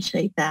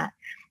appreciate that.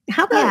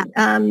 How about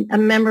a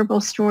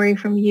memorable story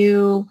from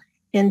you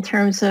in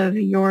terms of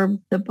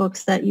the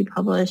books that you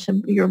publish,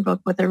 your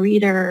book with a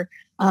reader?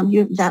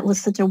 That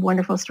was such a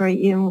wonderful story,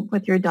 even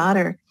with your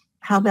daughter.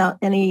 How about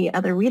any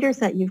other readers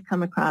that you've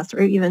come across,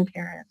 or even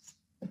parents?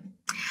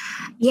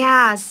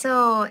 Yeah,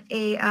 so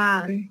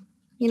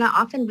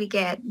often we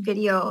get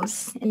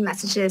videos and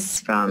messages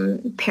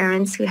from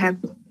parents who have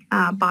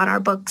bought our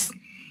books,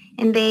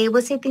 and they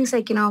will say things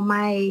like,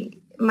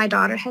 my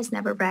daughter has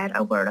never read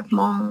a word of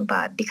Hmong,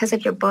 but because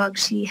of your book,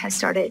 she has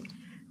started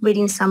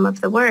reading some of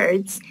the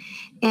words.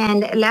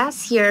 And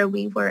last year,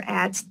 we were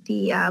at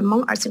the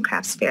Hmong Arts and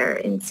Crafts Fair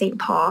in St.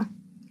 Paul,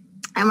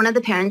 and one of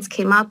the parents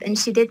came up, and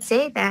she did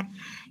say that,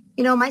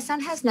 my son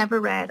has never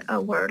read a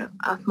word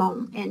of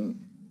Hmong and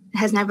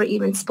has never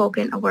even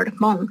spoken a word of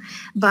Hmong.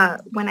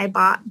 But when I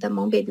bought the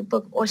HmongBaby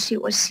book, Oshi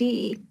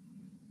Oshi,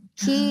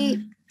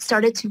 he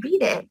started to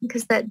read it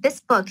because this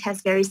book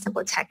has very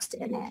simple text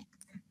in it.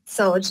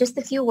 So just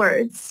a few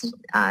words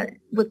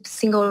with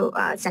single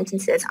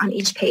sentences on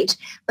each page.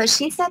 But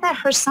she said that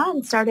her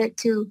son started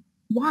to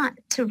want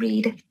to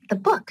read the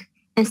book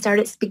and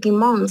started speaking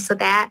Hmong. So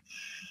that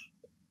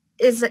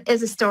is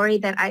a story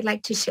that I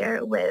like to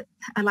share with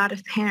a lot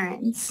of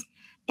parents.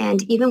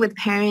 And even with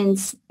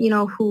parents,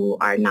 who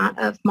are not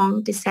of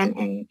Hmong descent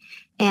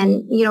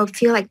and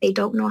feel like they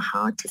don't know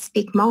how to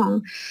speak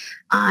Hmong,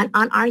 on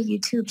our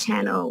YouTube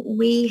channel,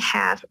 we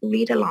have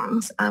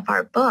read-alongs of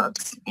our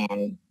books.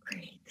 And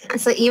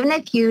so even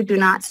if you do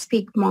not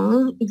speak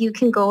Hmong, you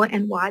can go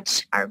and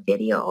watch our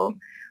video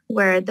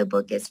where the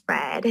book is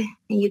read, and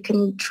you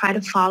can try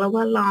to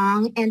follow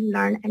along and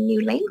learn a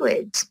new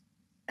language.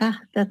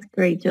 That's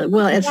great, Julie.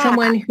 Well, as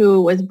someone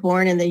who was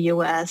born in the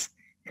U.S.,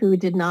 who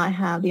did not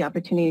have the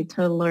opportunity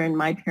to learn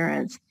my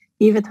parents'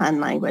 Ivatan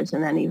language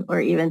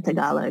or even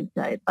Tagalog.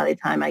 By the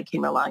time I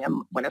came along,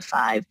 I'm one of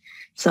 5.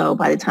 So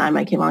by the time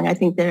I came along, I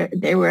think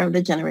they were of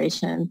the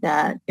generation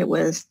that it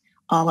was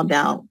all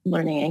about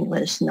learning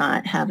English,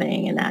 not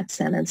having an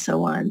accent and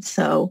so on.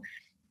 So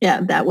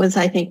that was,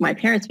 I think, my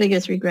parents'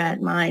 biggest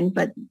regret, mine.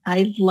 But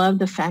I love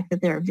the fact that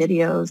there are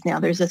videos.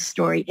 Now there's a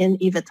story in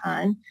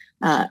Ivatan,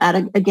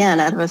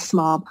 out of a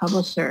small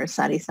publisher,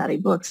 Sari Sari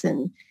Books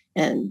in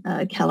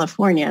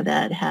California,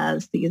 that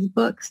has these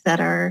books that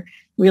are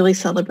really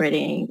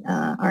celebrating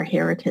our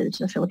heritage,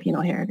 the Filipino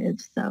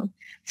heritage.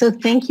 So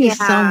thank you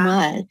so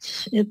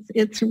much.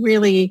 It's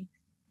really,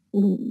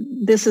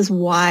 this is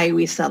why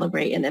we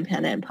celebrate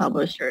independent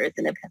publishers,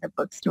 independent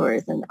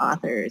bookstores, and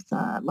authors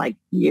like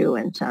you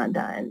and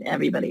Chanda and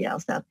everybody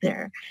else out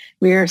there.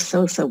 We are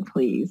so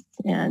pleased,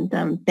 and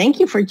thank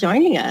you for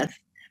joining us.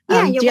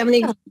 Do you have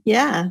any?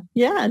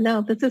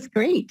 No, this is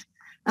great.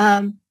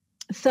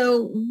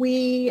 So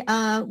we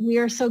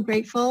are so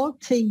grateful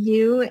to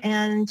you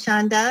and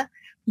Chanda.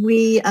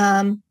 We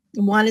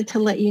wanted to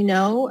let you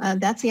know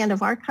that's the end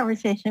of our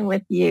conversation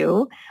with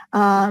you.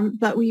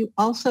 But we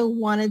also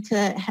wanted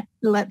to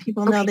let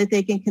people know that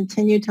they can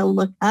continue to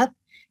look up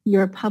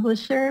your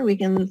publisher. We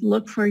can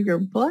look for your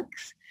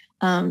books,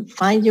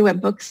 find you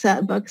at book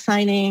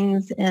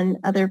signings and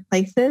other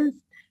places.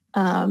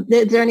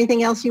 Is there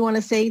anything else you want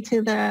to say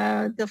to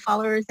the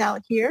followers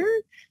out here?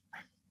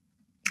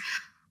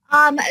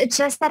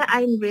 Just that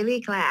I'm really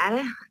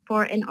glad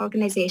for an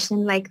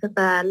organization like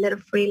the Little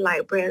Free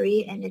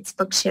Library and its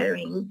book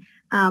sharing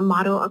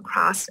model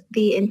across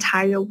the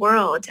entire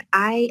world.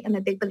 I am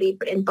a big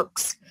believer in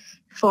books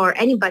for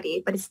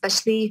anybody, but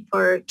especially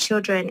for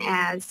children,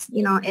 as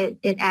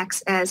it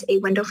acts as a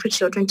window for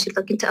children to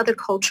look into other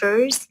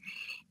cultures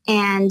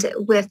and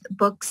with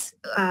books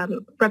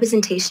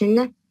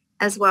representation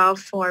as well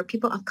for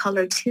people of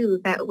color too.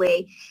 That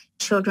way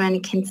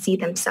children can see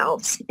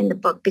themselves in the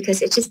book,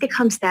 because it just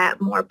becomes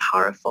that more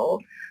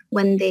powerful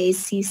when they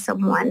see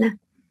someone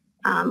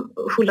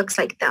who looks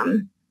like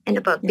them in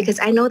a book. Because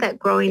I know that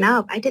growing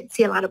up, I did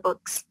see a lot of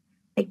books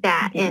like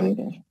that.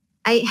 And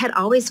I had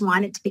always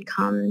wanted to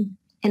become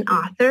an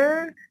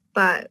author,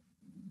 but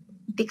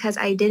because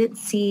I didn't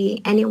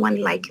see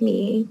anyone like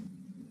me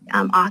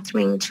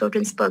authoring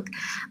children's book,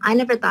 I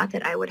never thought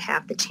that I would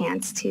have the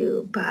chance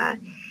to. But,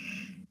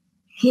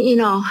 you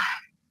know,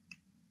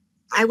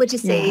 I would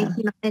just say,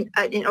 you know,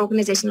 an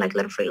organization like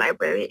Little Free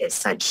Library is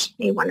such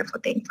a wonderful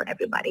thing for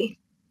everybody.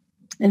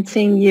 And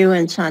seeing you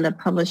and Chanda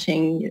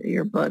publishing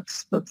your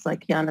books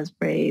like Qiana's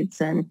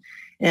Braids and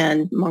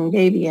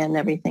HmongBaby and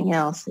everything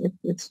else,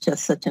 it's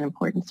just such an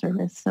important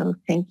service. So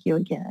thank you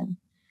again.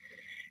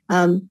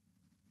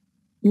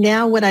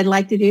 Now what I'd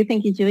like to do,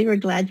 thank you, Julie. We're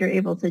glad you're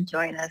able to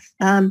join us.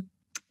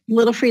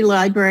 Little Free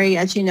Library,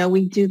 as you know,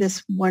 we do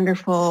this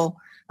wonderful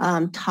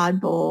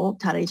Todd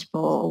H.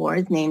 Bowl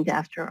Awards named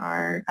after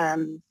our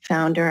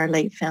founder, our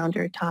late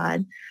founder,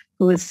 Todd,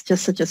 who was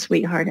just such a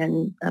sweetheart,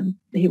 and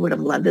he would have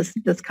loved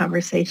this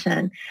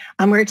conversation.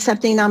 We're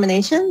accepting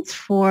nominations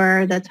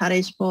for the Todd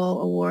H.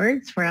 Bowl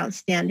Awards for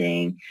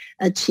Outstanding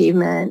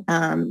Achievement.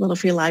 Little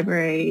Free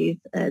Libraries,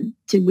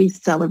 we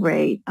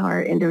celebrate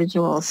our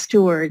individual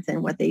stewards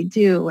and what they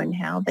do and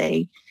how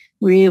they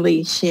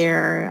really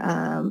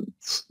share,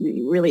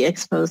 really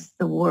expose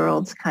the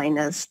world's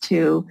kindness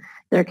to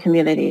their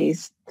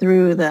communities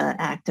through the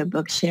act of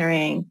book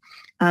sharing.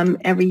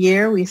 Every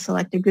year, we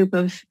select a group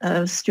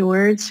of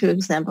stewards who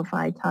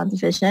exemplify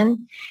Todd's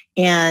vision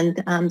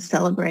and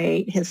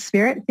celebrate his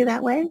spirit through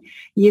that way.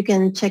 You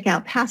can check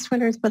out past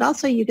winners, but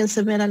also you can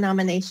submit a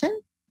nomination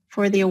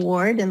for the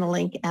award in the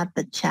link at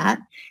the chat.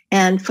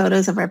 And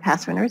photos of our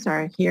past winners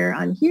are here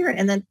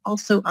and then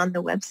also on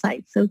the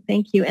website. So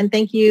thank you. And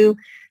thank you,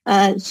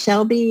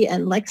 Shelby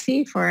and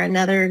Lexi, for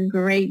another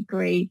great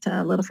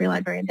Little Free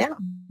Library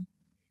Unbound.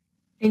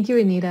 Thank you,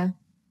 Anita.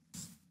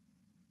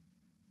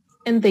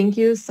 And thank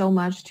you so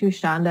much to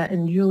Chanda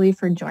and Julie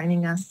for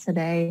joining us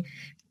today.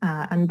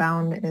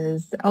 Unbound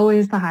is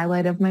always the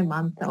highlight of my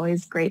month.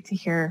 Always great to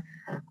hear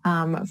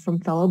from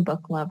fellow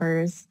book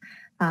lovers.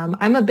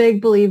 I'm a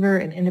big believer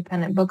in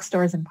independent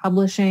bookstores and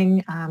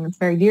publishing. It's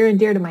very near and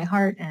dear to my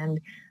heart and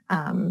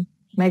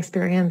my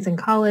experience in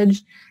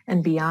college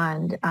and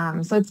beyond.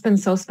 So it's been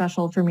so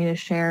special for me to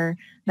share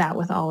that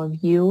with all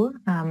of you.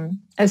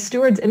 As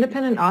stewards,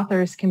 independent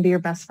authors can be your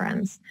best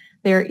friends.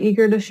 They are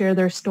eager to share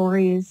their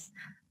stories.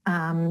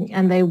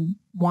 And they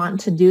want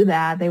to do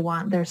that. They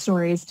want their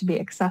stories to be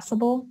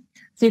accessible.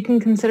 So you can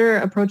consider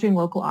approaching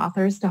local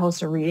authors to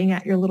host a reading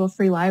at your Little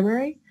Free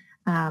Library.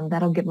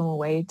 That'll give them a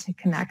way to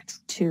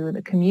connect to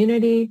the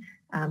community,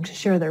 to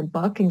share their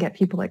book and get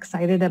people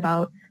excited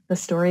about the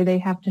story they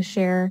have to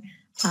share,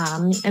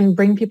 and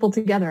bring people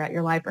together at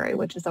your library,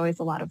 which is always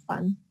a lot of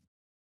fun.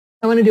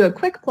 I want to do a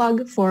quick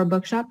plug for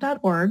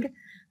bookshop.org,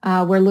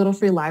 where Little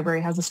Free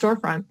Library has a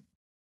storefront.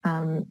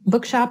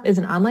 Bookshop is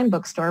an online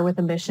bookstore with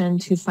a mission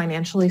to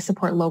financially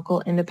support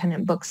local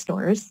independent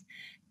bookstores.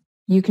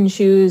 You can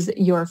choose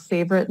your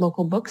favorite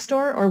local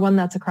bookstore or one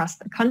that's across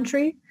the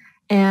country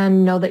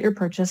and know that your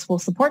purchase will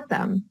support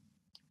them.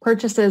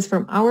 Purchases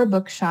from our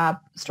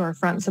bookshop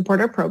storefront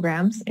support our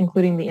programs,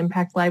 including the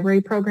Impact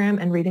Library Program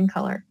and Read in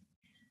Color.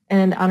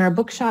 And on our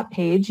bookshop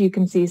page, you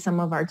can see some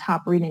of our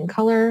top Read in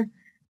Color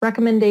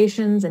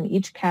recommendations. In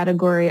each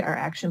category are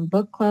Action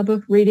Book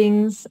Club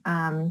readings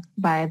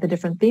by the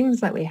different themes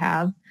that we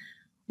have.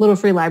 Little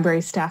Free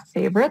Library staff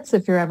favorites,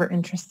 if you're ever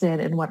interested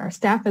in what our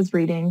staff is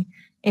reading.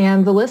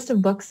 And the list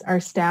of books our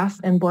staff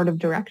and board of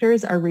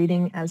directors are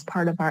reading as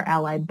part of our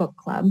Allied Book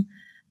Club.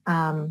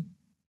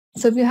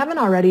 So if you haven't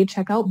already,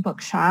 check out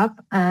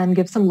Bookshop and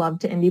give some love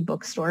to indie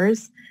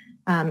bookstores.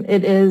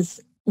 It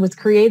was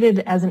created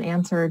as an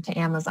answer to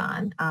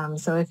Amazon.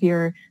 So if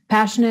you're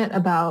passionate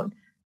about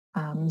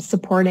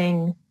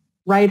supporting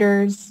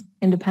writers,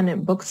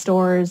 independent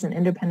bookstores, and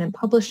independent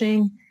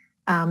publishing,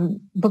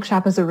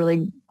 Bookshop is a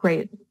really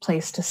great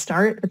place to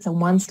start. It's a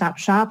one-stop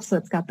shop, so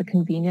it's got the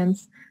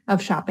convenience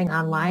of shopping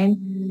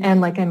online. And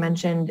like I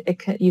mentioned,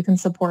 you can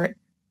support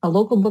a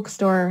local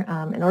bookstore,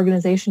 an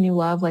organization you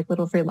love like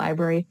Little Free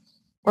Library,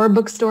 or a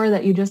bookstore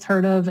that you just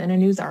heard of in a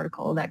news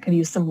article that could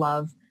use some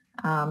love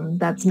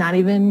that's not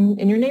even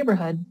in your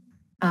neighborhood.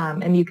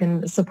 And you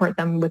can support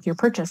them with your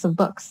purchase of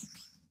books.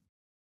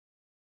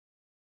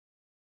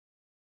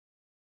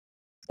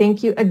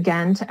 Thank you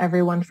again to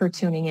everyone for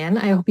tuning in.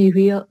 I hope you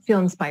feel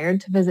inspired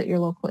to visit your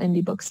local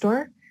indie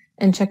bookstore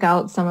and check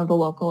out some of the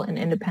local and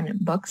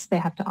independent books they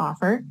have to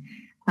offer.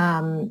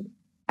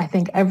 I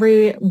think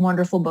every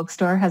wonderful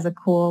bookstore has a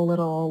cool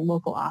little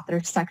local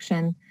author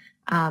section,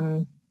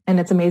 and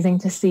it's amazing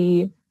to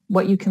see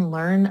what you can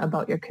learn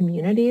about your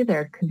community.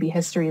 There could be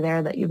history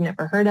there that you've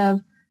never heard of,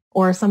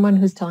 or someone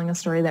who's telling a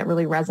story that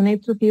really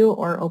resonates with you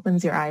or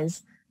opens your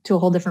eyes to a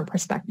whole different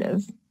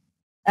perspective.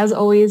 As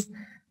always,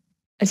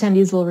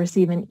 Attendees will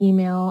receive an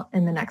email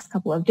in the next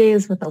couple of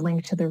days with a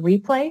link to the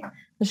replay,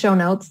 the show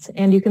notes,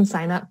 and you can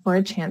sign up for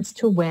a chance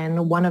to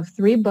win one of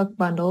 3 book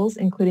bundles,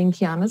 including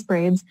Qiana's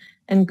Braids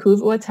and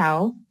Julie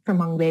Thao from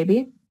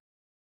HmongBaby.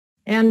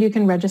 And you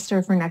can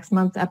register for next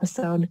month's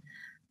episode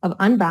of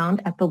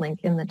Unbound at the link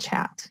in the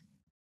chat.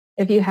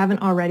 If you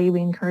haven't already,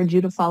 we encourage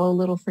you to follow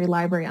Little Free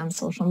Library on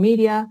social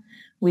media.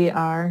 We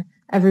are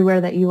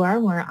everywhere that you are.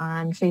 We're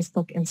on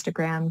Facebook,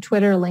 Instagram,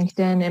 Twitter,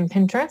 LinkedIn, and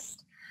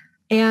Pinterest.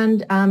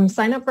 And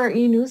sign up for our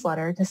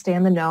e-newsletter to stay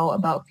in the know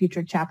about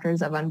future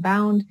chapters of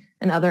Unbound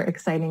and other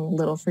exciting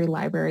Little Free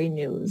Library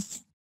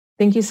news.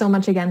 Thank you so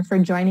much again for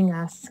joining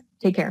us.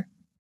 Take care.